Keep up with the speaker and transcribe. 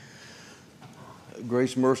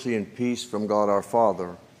Grace, mercy, and peace from God our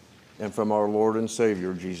Father and from our Lord and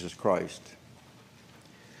Savior, Jesus Christ.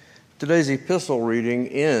 Today's epistle reading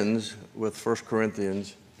ends with 1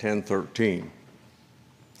 Corinthians 10:13.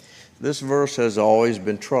 This verse has always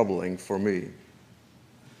been troubling for me.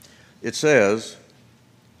 It says,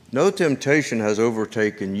 "No temptation has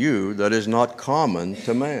overtaken you that is not common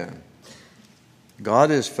to man.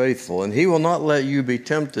 God is faithful, and he will not let you be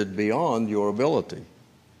tempted beyond your ability.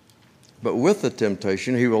 But with the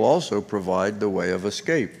temptation, he will also provide the way of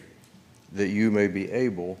escape, that you may be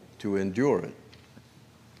able to endure it."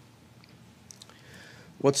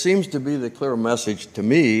 What seems to be the clear message to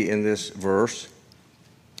me in this verse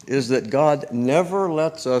is that God never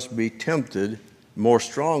lets us be tempted more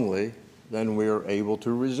strongly than we are able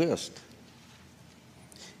to resist.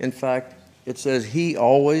 In fact, it says he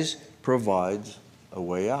always provides a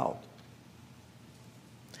way out.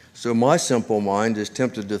 So my simple mind is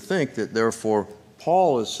tempted to think that therefore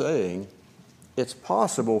Paul is saying it's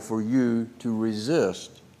possible for you to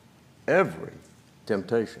resist every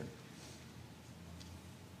temptation.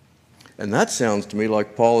 And that sounds to me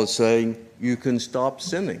like Paul is saying you can stop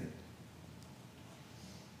sinning.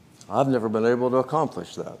 I've never been able to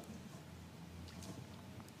accomplish that.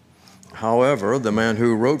 However, the man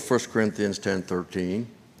who wrote 1 Corinthians 10:13,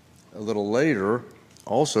 a little later,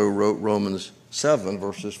 also wrote Romans 7,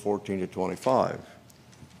 verses 14 to 25,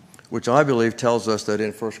 which I believe tells us that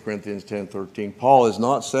in 1 Corinthians 10:13, Paul is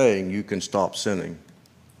not saying you can stop sinning.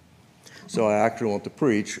 So I actually want to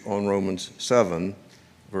preach on Romans 7,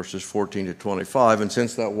 verses 14 to 25, and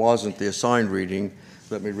since that wasn't the assigned reading,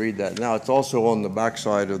 let me read that now. It's also on the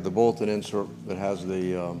backside of the bulletin insert that has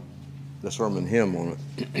the sermon hymn on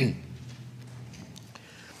it.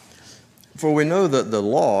 "For we know that the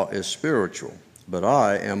law is spiritual, but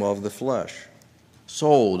I am of the flesh,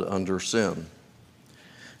 sold under sin.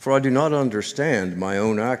 For I do not understand my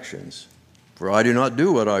own actions. For I do not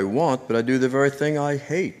do what I want, but I do the very thing I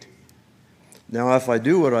hate. Now if I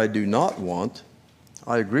do what I do not want,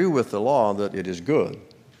 I agree with the law that it is good.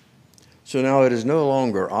 So now it is no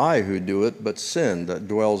longer I who do it, but sin that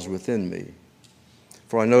dwells within me.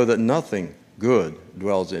 For I know that nothing good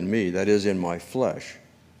dwells in me, that is, in my flesh.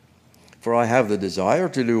 For I have the desire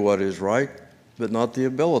to do what is right, but not the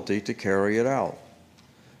ability to carry it out.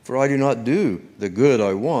 For I do not do the good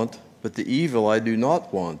I want, but the evil I do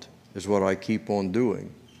not want is what I keep on doing.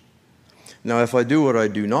 Now if I do what I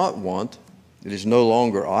do not want, it is no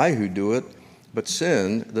longer I who do it, but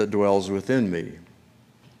sin that dwells within me.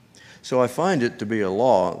 So I find it to be a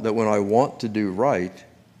law that when I want to do right,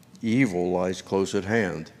 evil lies close at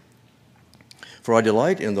hand. For I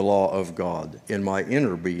delight in the law of God in my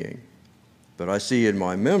inner being, but I see in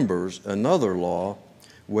my members another law,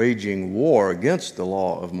 waging war against the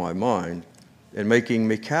law of my mind and making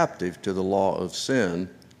me captive to the law of sin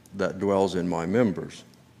that dwells in my members.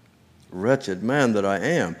 Wretched man that I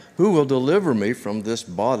am, who will deliver me from this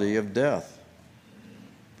body of death?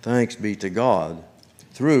 Thanks be to God,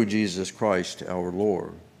 through Jesus Christ our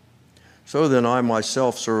Lord. So then I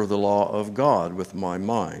myself serve the law of God with my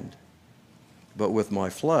mind, but with my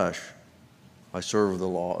flesh I serve the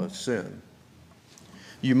law of sin."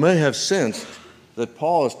 You may have sensed that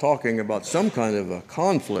Paul is talking about some kind of a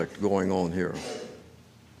conflict going on here.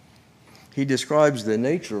 He describes the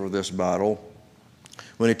nature of this battle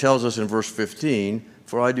when he tells us in verse 15,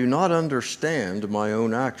 "For I do not understand my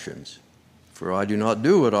own actions. For I do not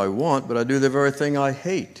do what I want, but I do the very thing I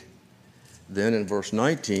hate." Then in verse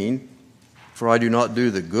 19, "For I do not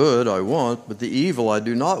do the good I want, but the evil I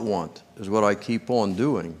do not want is what I keep on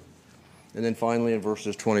doing." And then finally in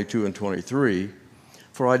verses 22 and 23,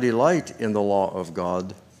 "For I delight in the law of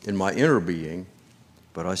God in my inner being,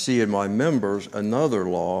 but I see in my members another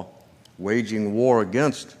law, waging war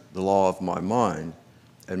against the law of my mind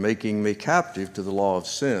and making me captive to the law of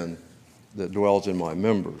sin that dwells in my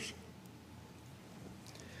members."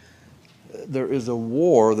 There is a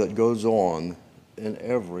war that goes on in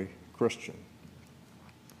every Christian.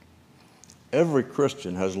 Every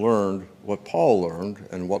Christian has learned what Paul learned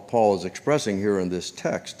and what Paul is expressing here in this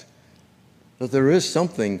text, that there is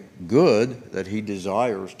something good that he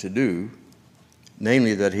desires to do,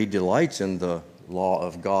 namely that he delights in the law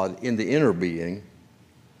of God in the inner being.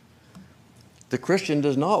 The Christian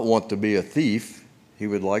does not want to be a thief. He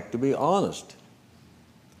would like to be honest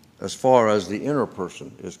as far as the inner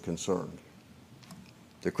person is concerned.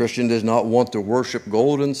 The Christian does not want to worship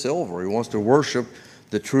gold and silver. He wants to worship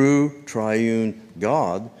the true triune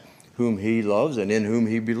God whom he loves and in whom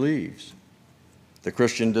he believes. The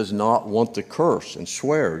Christian does not want to curse and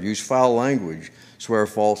swear, use foul language, swear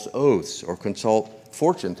false oaths, or consult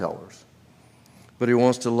fortune tellers. But he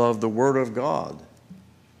wants to love the Word of God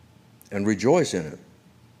and rejoice in it.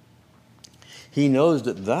 He knows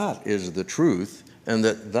that that is the truth and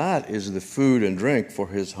that that is the food and drink for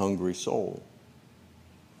his hungry soul.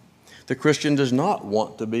 The Christian does not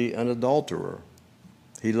want to be an adulterer.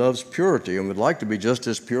 He loves purity and would like to be just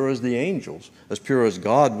as pure as the angels, as pure as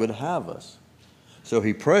God would have us. So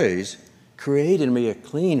he prays, "Create in me a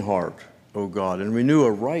clean heart, O God, and renew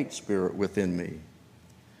a right spirit within me."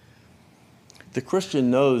 The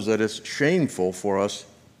Christian knows that it's shameful for us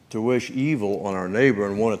to wish evil on our neighbor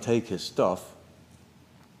and want to take his stuff.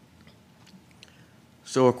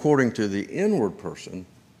 So according to the inward person,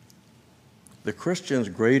 the Christian's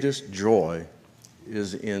greatest joy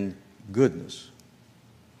is in goodness,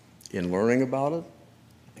 in learning about it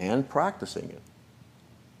and practicing it.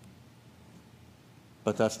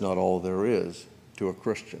 But that's not all there is to a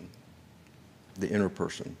Christian, the inner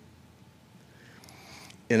person.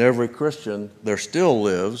 In every Christian, there still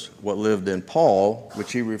lives what lived in Paul,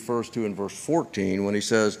 which he refers to in verse 14 when he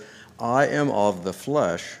says, "I am of the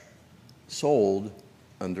flesh, sold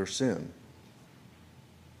under sin."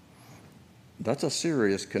 That's a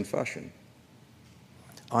serious confession.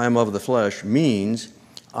 I am of the flesh means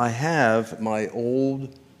I have my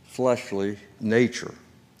old fleshly nature.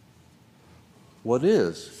 What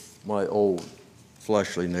is my old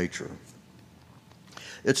fleshly nature?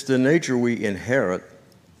 It's the nature we inherit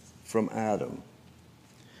from Adam.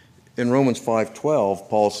 In Romans 5:12,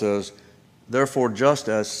 Paul says, "Therefore, just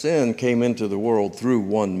as sin came into the world through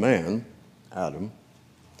one man, Adam,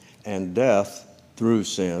 and death through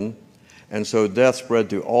sin, and so death spread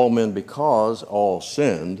to all men because all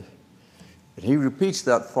sinned." And he repeats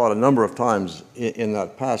that thought a number of times in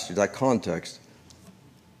that passage, that context.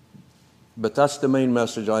 But that's the main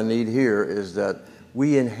message I need here, is that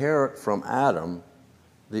we inherit from Adam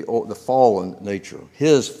the fallen nature,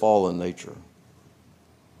 his fallen nature.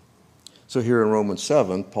 So here in Romans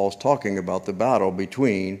 7, Paul's talking about the battle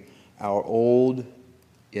between our old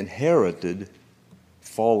inherited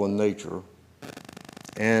fallen nature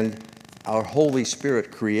and our Holy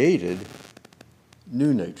Spirit created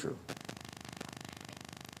new nature.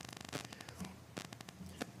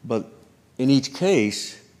 But in each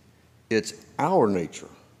case, it's our nature.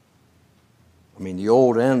 I mean, the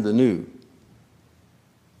old and the new.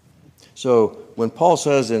 So when Paul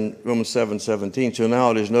says in Romans 7:17, "So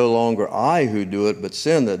now it is no longer I who do it, but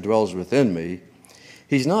sin that dwells within me,"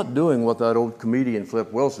 he's not doing what that old comedian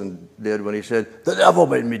Flip Wilson did when he said, "The devil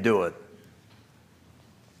made me do it."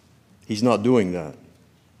 He's not doing that.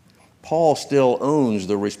 Paul still owns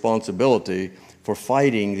the responsibility for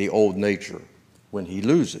fighting the old nature when he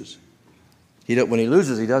loses. When he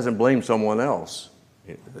loses, he doesn't blame someone else,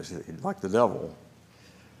 like the devil.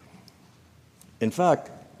 In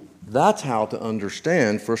fact, that's how to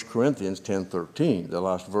understand 1 Corinthians 10:13, the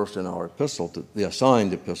last verse in our epistle, the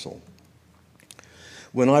assigned epistle.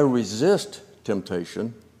 When I resist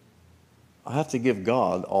temptation, I have to give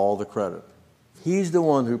God all the credit. He's the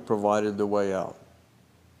one who provided the way out.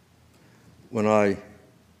 When I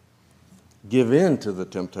give in to the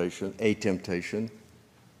temptation,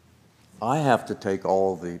 I have to take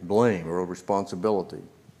all the blame or responsibility.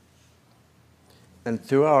 And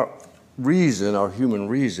through our reason, our human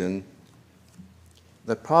reason,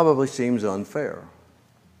 that probably seems unfair.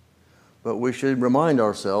 But we should remind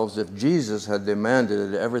ourselves, if Jesus had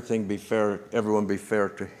demanded that everyone be fair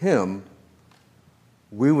to him,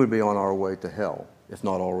 we would be on our way to hell, if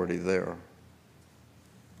not already there.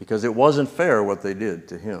 Because it wasn't fair what they did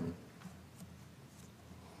to him.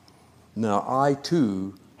 Now, I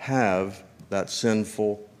too have that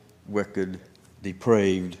sinful, wicked,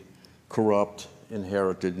 depraved, corrupt,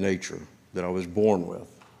 inherited nature that I was born with.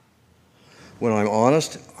 When I'm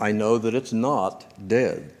honest, I know that it's not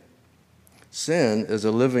dead. Sin is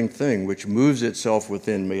a living thing which moves itself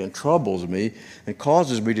within me and troubles me and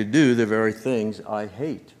causes me to do the very things I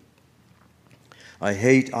hate. I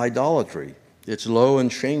hate idolatry. It's low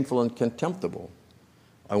and shameful and contemptible.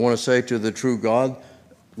 I want to say to the true God,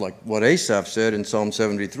 like what Asaph said in Psalm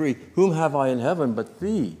 73, "Whom have I in heaven but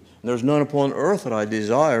thee? And there's none upon earth that I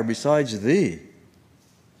desire besides thee."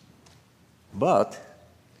 But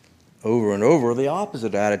over and over, the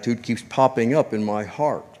opposite attitude keeps popping up in my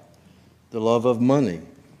heart. The love of money,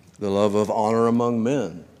 the love of honor among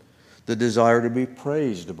men, the desire to be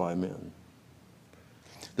praised by men.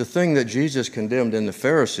 The thing that Jesus condemned in the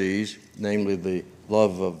Pharisees, namely the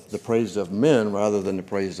love of the praise of men rather than the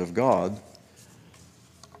praise of God,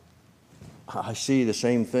 I see the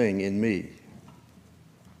same thing in me.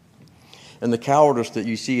 And the cowardice that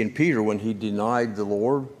you see in Peter when he denied the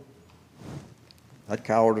Lord, that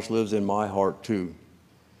cowardice lives in my heart too.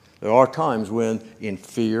 There are times when, in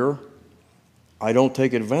fear I don't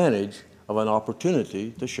take advantage of an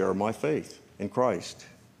opportunity to share my faith in Christ.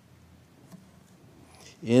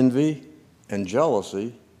 Envy and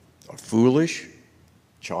jealousy are foolish,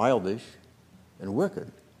 childish, and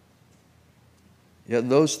wicked. Yet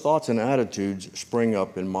those thoughts and attitudes spring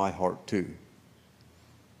up in my heart too.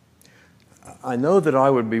 I know that I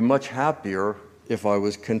would be much happier if I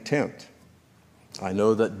was content. I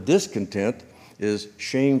know that discontent is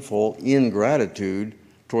shameful ingratitude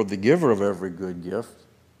toward the giver of every good gift,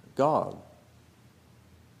 God.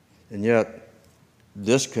 And yet,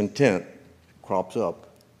 discontent crops up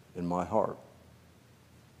in my heart.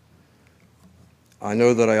 I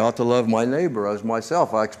know that I ought to love my neighbor as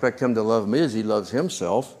myself. I expect him to love me as he loves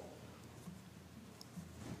himself.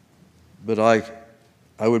 But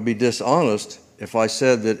I would be dishonest if I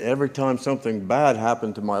said that every time something bad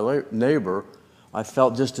happened to my neighbor, I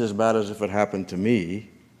felt just as bad as if it happened to me.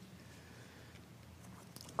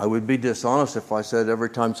 I would be dishonest if I said every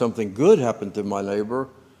time something good happened to my neighbor,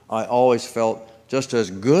 I always felt just as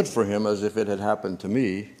good for him as if it had happened to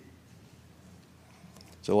me.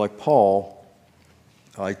 So like Paul,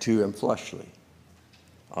 I too am fleshly.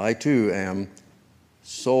 I too am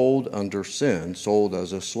sold under sin, sold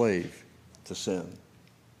as a slave to sin.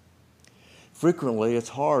 Frequently, it's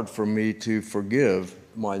hard for me to forgive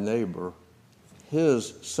my neighbor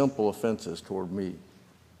his simple offenses toward me.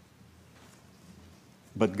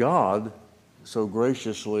 But God so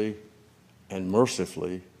graciously and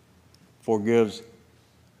mercifully forgives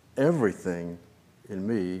everything in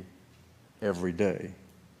me every day.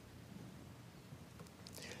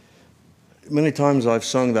 Many times I've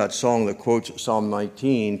sung that song that quotes Psalm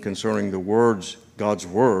 19 concerning the words, God's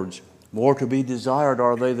words. More to be desired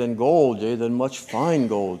are they than gold, yea, than much fine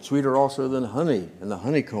gold, sweeter also than honey and the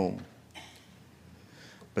honeycomb.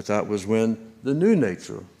 But that was when the new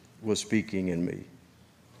nature was speaking in me.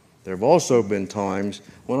 There have also been times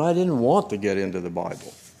when I didn't want to get into the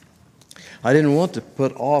Bible. I didn't want to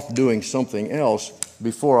put off doing something else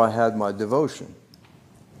before I had my devotion.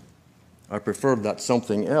 I preferred that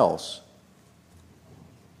something else.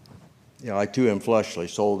 Yeah, I too am fleshly,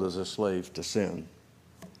 sold as a slave to sin.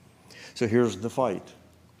 So here's the fight.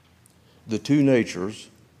 The two natures,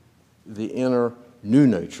 the inner new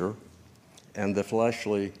nature and the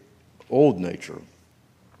fleshly old nature,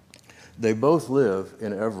 they both live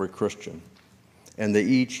in every Christian, and they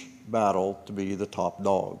each battle to be the top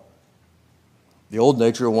dog. The old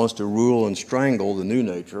nature wants to rule and strangle the new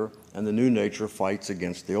nature, and the new nature fights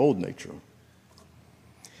against the old nature.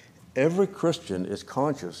 Every Christian is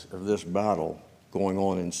conscious of this battle going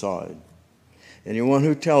on inside. Anyone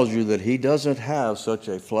who tells you that he doesn't have such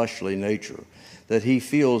a fleshly nature, that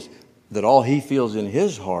all he feels in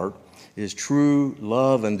his heart is true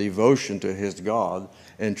love and devotion to his God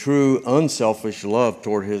and true unselfish love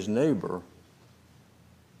toward his neighbor,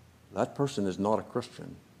 that person is not a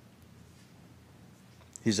Christian.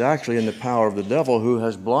 He's actually in the power of the devil, who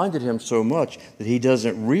has blinded him so much that he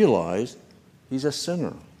doesn't realize he's a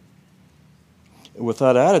sinner. With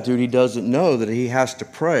that attitude, he doesn't know that he has to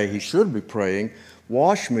pray. He should be praying,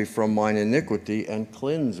 wash me from mine iniquity and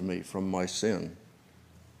cleanse me from my sin.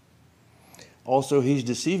 Also, he's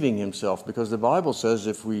deceiving himself, because the Bible says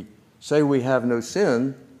if we say we have no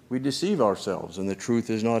sin, we deceive ourselves and the truth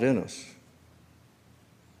is not in us.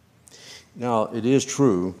 Now, it is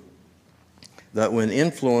true that when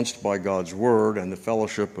influenced by God's word and the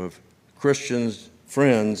fellowship of Christians,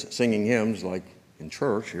 friends, singing hymns like in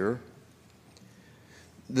church here,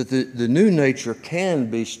 that the new nature can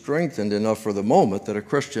be strengthened enough for the moment that a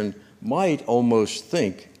Christian might almost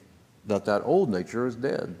think that that old nature is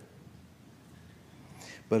dead.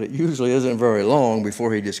 But it usually isn't very long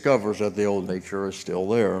before he discovers that the old nature is still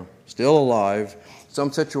there, still alive.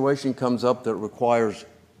 Some situation comes up that requires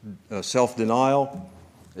self-denial,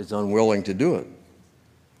 is unwilling to do it.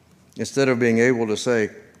 Instead of being able to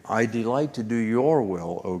say, I delight to do your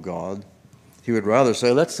will, O God, he would rather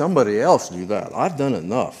say, let somebody else do that. I've done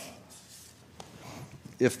enough.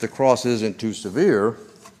 If the cross isn't too severe,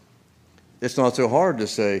 it's not so hard to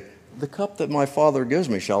say, the cup that my Father gives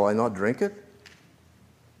me, shall I not drink it?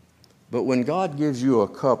 But when God gives you a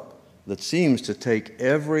cup that seems to take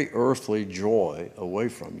every earthly joy away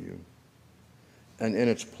from you, and in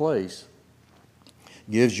its place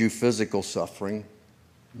gives you physical suffering,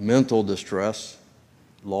 mental distress,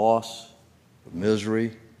 loss,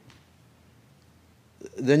 misery,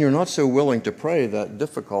 then you're not so willing to pray that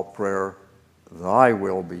difficult prayer, thy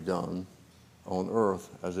will be done on earth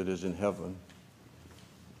as it is in heaven.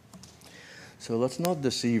 So let's not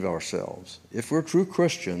deceive ourselves. If we're true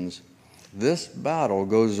Christians, this battle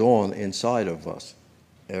goes on inside of us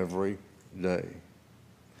every day.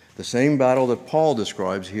 the same battle that Paul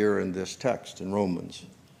describes here in this text in Romans.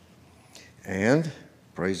 And,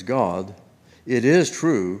 praise God, it is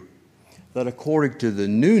true that according to the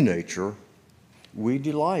new nature, we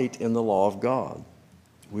delight in the law of God.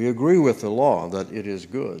 We agree with the law that it is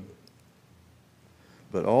good.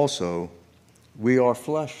 But also, we are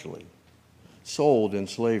fleshly, sold in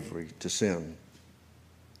slavery to sin.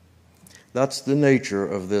 That's the nature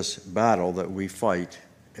of this battle that we fight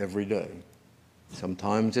every day.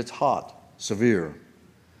 Sometimes it's hot, severe.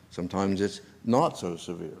 Sometimes it's not so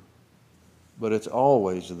severe. But it's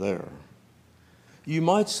always there. You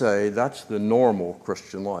might say that's the normal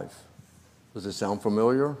Christian life. Does it sound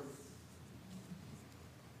familiar?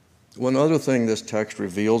 One other thing this text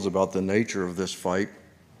reveals about the nature of this fight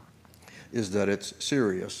is that it's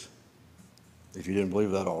serious, if you didn't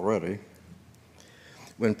believe that already.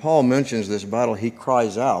 When Paul mentions this battle, he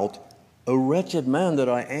cries out, "O wretched man that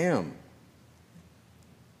I am."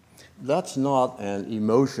 That's not an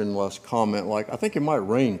emotionless comment like, "I think it might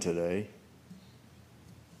rain today."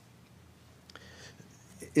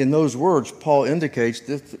 In those words, Paul indicates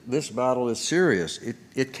that this battle is serious.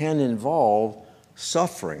 It can involve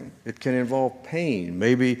suffering. It can involve pain,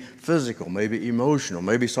 maybe physical, maybe emotional,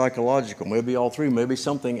 maybe psychological, maybe all three, maybe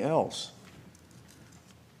something else.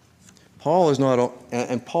 Paul is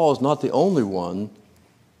not the only one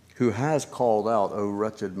who has called out, "O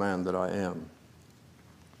wretched man that I am."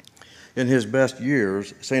 In his best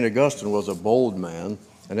years, St. Augustine was a bold man,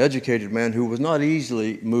 an educated man who was not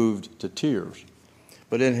easily moved to tears.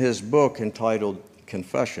 But in his book entitled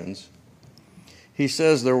Confessions, he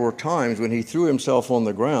says there were times when he threw himself on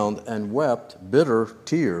the ground and wept bitter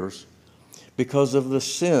tears because of the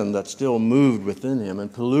sin that still moved within him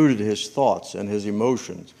and polluted his thoughts and his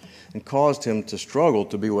emotions and caused him to struggle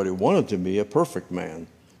to be what he wanted to be, a perfect man,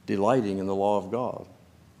 delighting in the law of God.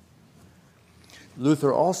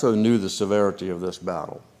 Luther also knew the severity of this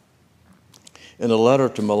battle. In a letter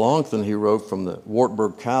to Melanchthon he wrote from the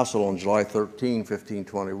Wartburg Castle on July 13,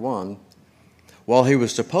 1521, while he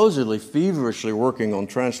was supposedly feverishly working on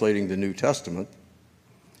translating the New Testament,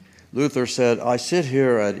 Luther said, "I sit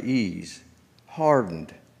here at ease,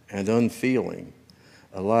 hardened and unfeeling,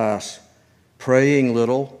 alas, praying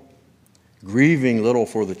little, grieving little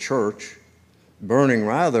for the church, burning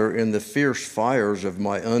rather in the fierce fires of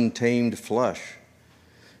my untamed flesh.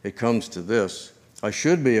 It comes to this, I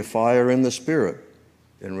should be a fire in the spirit.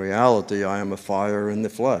 In reality, I am a fire in the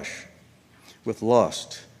flesh, with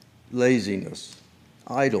lust, laziness,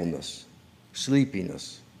 idleness,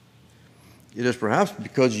 sleepiness. It is perhaps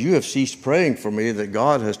because you have ceased praying for me that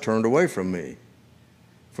God has turned away from me.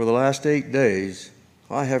 For the last 8 days,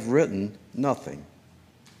 I have written nothing,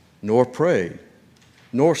 nor prayed,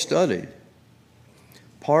 nor studied,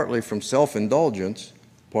 partly from self-indulgence,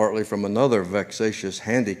 partly from another vexatious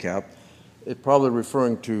handicap, it probably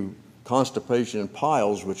referring to constipation and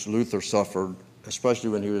piles, which Luther suffered, especially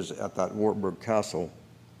when he was at that Wartburg Castle.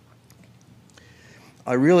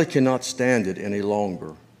 I really cannot stand it any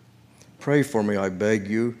longer. Pray for me, I beg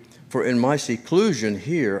you, for in my seclusion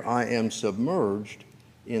here I am submerged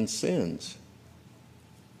in sins."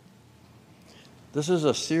 This is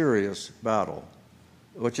a serious battle,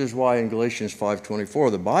 which is why in Galatians 5:24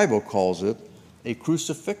 the Bible calls it a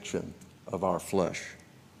crucifixion of our flesh.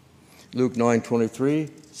 Luke 9:23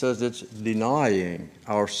 says it's denying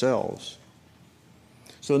ourselves.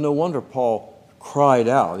 So no wonder Paul cried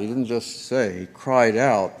out. He didn't just say, he cried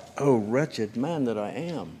out, "Oh, wretched man that I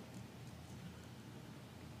am."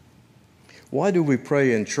 Why do we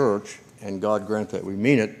pray in church, and God grant that we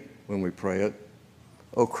mean it when we pray it?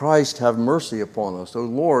 "O Christ, have mercy upon us. O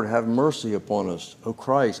Lord, have mercy upon us. O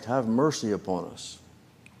Christ, have mercy upon us."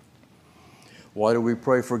 Why do we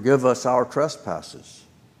pray, "Forgive us our trespasses"?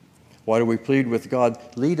 Why do we plead with God,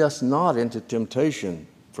 "Lead us not into temptation,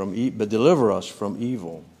 but deliver us from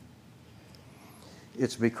evil"?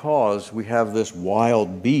 It's because we have this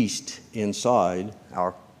wild beast inside,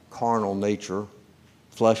 our carnal nature,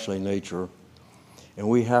 fleshly nature, and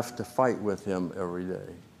we have to fight with him every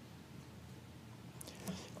day.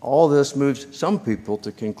 All this moves some people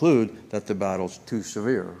to conclude that the battle's too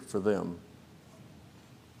severe for them.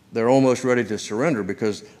 They're almost ready to surrender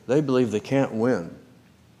because they believe they can't win.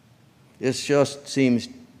 It just seems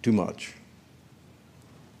too much.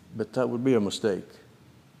 But that would be a mistake.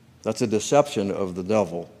 That's a deception of the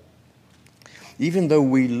devil. Even though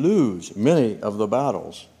we lose many of the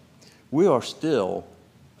battles, we are still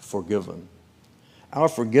forgiven. Our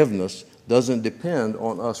forgiveness doesn't depend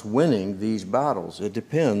on us winning these battles. It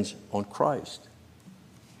depends on Christ.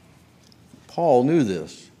 Paul knew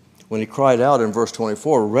this when he cried out in verse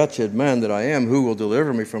 24, "Wretched man that I am, who will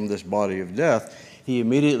deliver me from this body of death?" he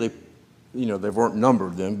immediately, they weren't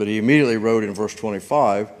numbered then, but he immediately wrote in verse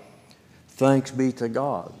 25, "Thanks be to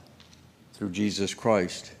God through Jesus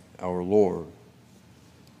Christ our Lord."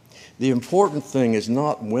 The important thing is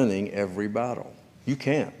not winning every battle. You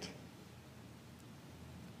can't.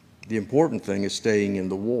 The important thing is staying in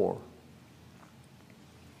the war.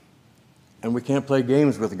 And we can't play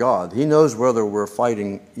games with God. He knows whether we're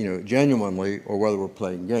fighting, genuinely or whether we're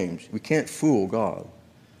playing games. We can't fool God.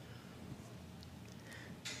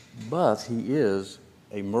 But he is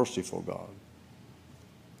a merciful God.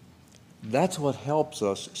 That's what helps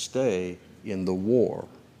us stay in the war.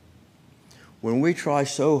 When we try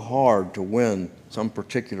so hard to win some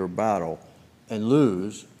particular battle and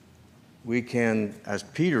lose, we can, as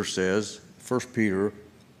Peter says, 1 Peter,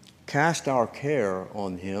 cast our care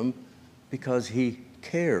on him because he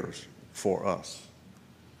cares for us.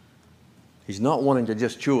 He's not wanting to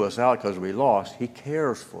just chew us out because we lost. He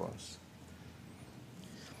cares for us.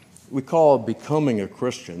 We call becoming a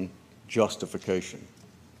Christian justification.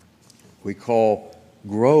 We call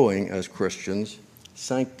growing as Christians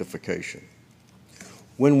sanctification.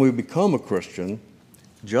 When we become a Christian,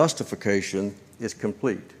 justification is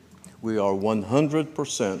complete. We are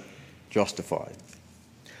 100% justified.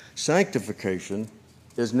 Sanctification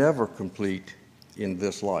is never complete in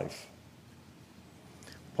this life.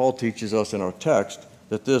 Paul teaches us in our text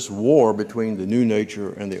that this war between the new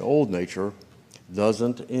nature and the old nature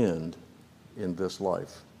doesn't end in this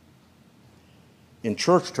life. In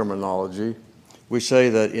church terminology, we say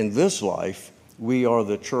that in this life, we are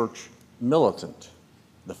the church militant,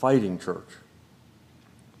 the fighting church.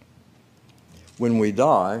 When we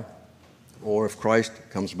die, or if Christ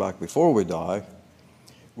comes back before we die,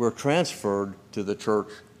 we're transferred to the church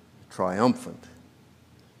triumphant.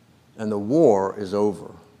 And the war is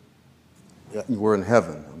over. We're in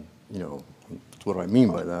heaven, that's what I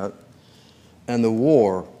mean by that. And the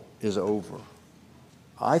war is over.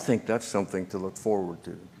 I think that's something to look forward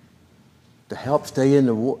to help stay in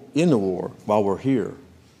the war while we're here.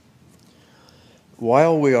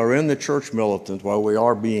 While we are in the church militant, while we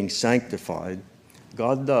are being sanctified,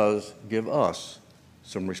 God does give us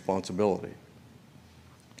some responsibility.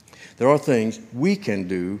 There are things we can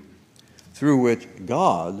do through which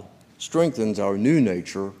God strengthens our new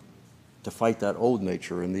nature to fight that old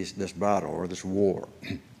nature in this battle or this war.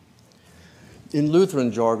 In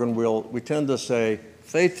Lutheran jargon, we tend to say,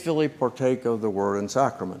 faithfully partake of the word and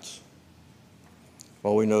sacraments.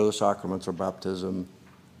 Well, we know the sacraments are baptism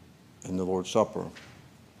and the Lord's Supper.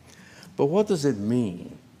 But what does it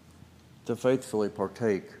mean to faithfully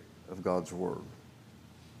partake of God's word?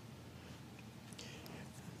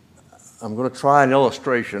 I'm going to try an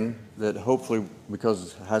illustration that hopefully,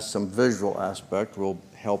 because it has some visual aspect, will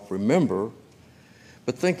help remember.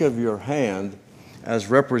 But think of your hand as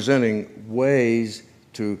representing ways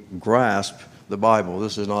to grasp the Bible.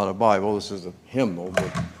 This is not a Bible, this is a hymnal.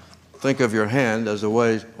 But think of your hand as the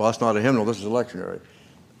ways, well, that's not a hymnal, this is a lectionary.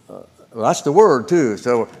 Well, that's the word too.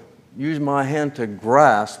 So use my hand to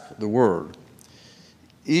grasp the word.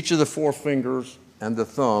 Each of the four fingers and the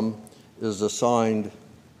thumb is assigned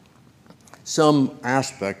some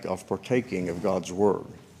aspect of partaking of God's word.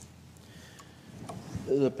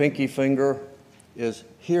 The pinky finger is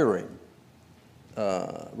hearing.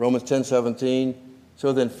 Romans 10:17.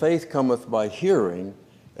 So then faith cometh by hearing,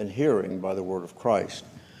 and hearing by the word of Christ.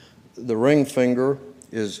 The ring finger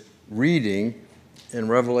is reading. In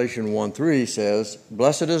Revelation 1:3 says,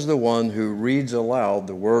 "Blessed is the one who reads aloud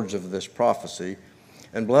the words of this prophecy,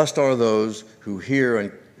 and blessed are those who hear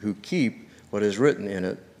and who keep what is written in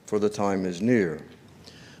it, for the time is near."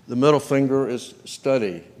 The middle finger is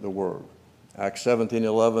study the word. Acts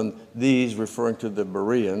 17:11, these, referring to the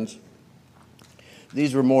Bereans,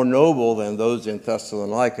 these were more noble than those in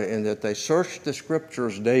Thessalonica in that they searched the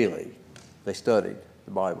scriptures daily. They studied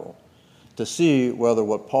the Bible to see whether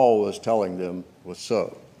what Paul was telling them was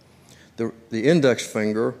so. The index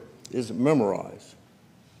finger is memorize.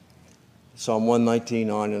 Psalm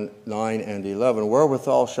 119:9 and 11,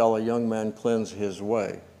 wherewithal shall a young man cleanse his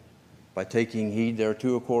way? By taking heed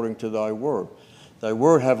thereto according to thy word. Thy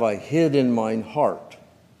word have I hid in mine heart.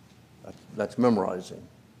 That's memorizing.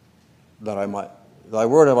 Thy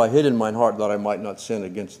word have I hid in mine heart that I might not sin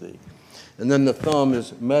against thee. And then the thumb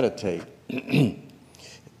is meditate.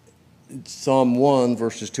 Psalm 1,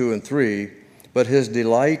 verses 2 and 3, but his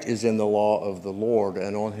delight is in the law of the Lord,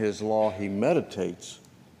 and on his law he meditates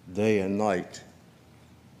day and night.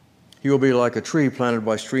 He will be like a tree planted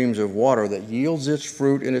by streams of water that yields its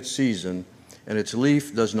fruit in its season, and its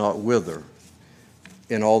leaf does not wither.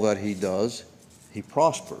 In all that he does, he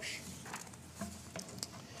prospers.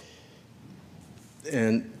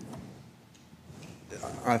 And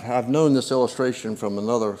I've known this illustration from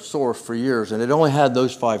another source for years, and it only had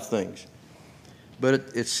those 5 things. But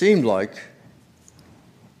it seemed like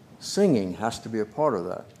singing has to be a part of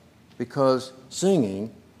that, because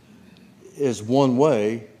singing is one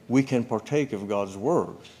way we can partake of God's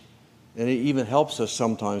Word. And it even helps us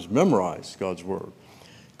sometimes memorize God's Word.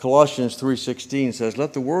 Colossians 3:16 says,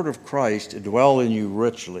 "Let the word of Christ dwell in you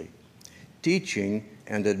richly, teaching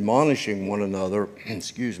and admonishing one another,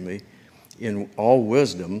 in all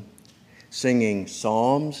wisdom, singing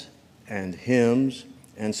psalms and hymns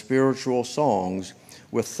and spiritual songs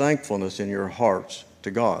with thankfulness in your hearts to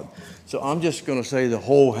God." So I'm just going to say the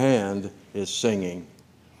whole hand is singing,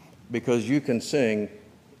 because you can sing,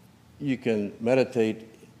 you can meditate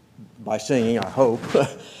by singing, I hope,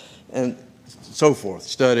 and so forth,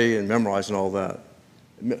 study and memorize and all that.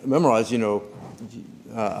 Memorize, I don't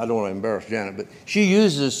want to embarrass Janet, but she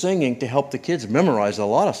uses singing to help the kids memorize a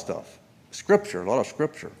lot of stuff, a lot of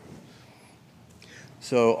scripture.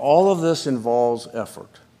 So all of this involves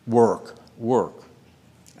effort, work,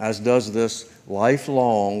 as does this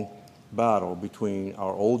lifelong battle between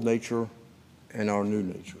our old nature and our new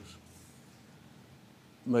natures.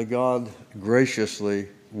 May God graciously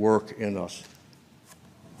work in us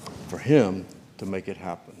for Him to make it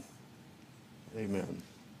happen. Amen.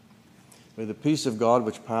 May the peace of God,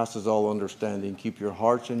 which passes all understanding, keep your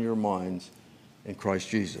hearts and your minds in Christ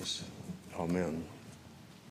Jesus. Amen.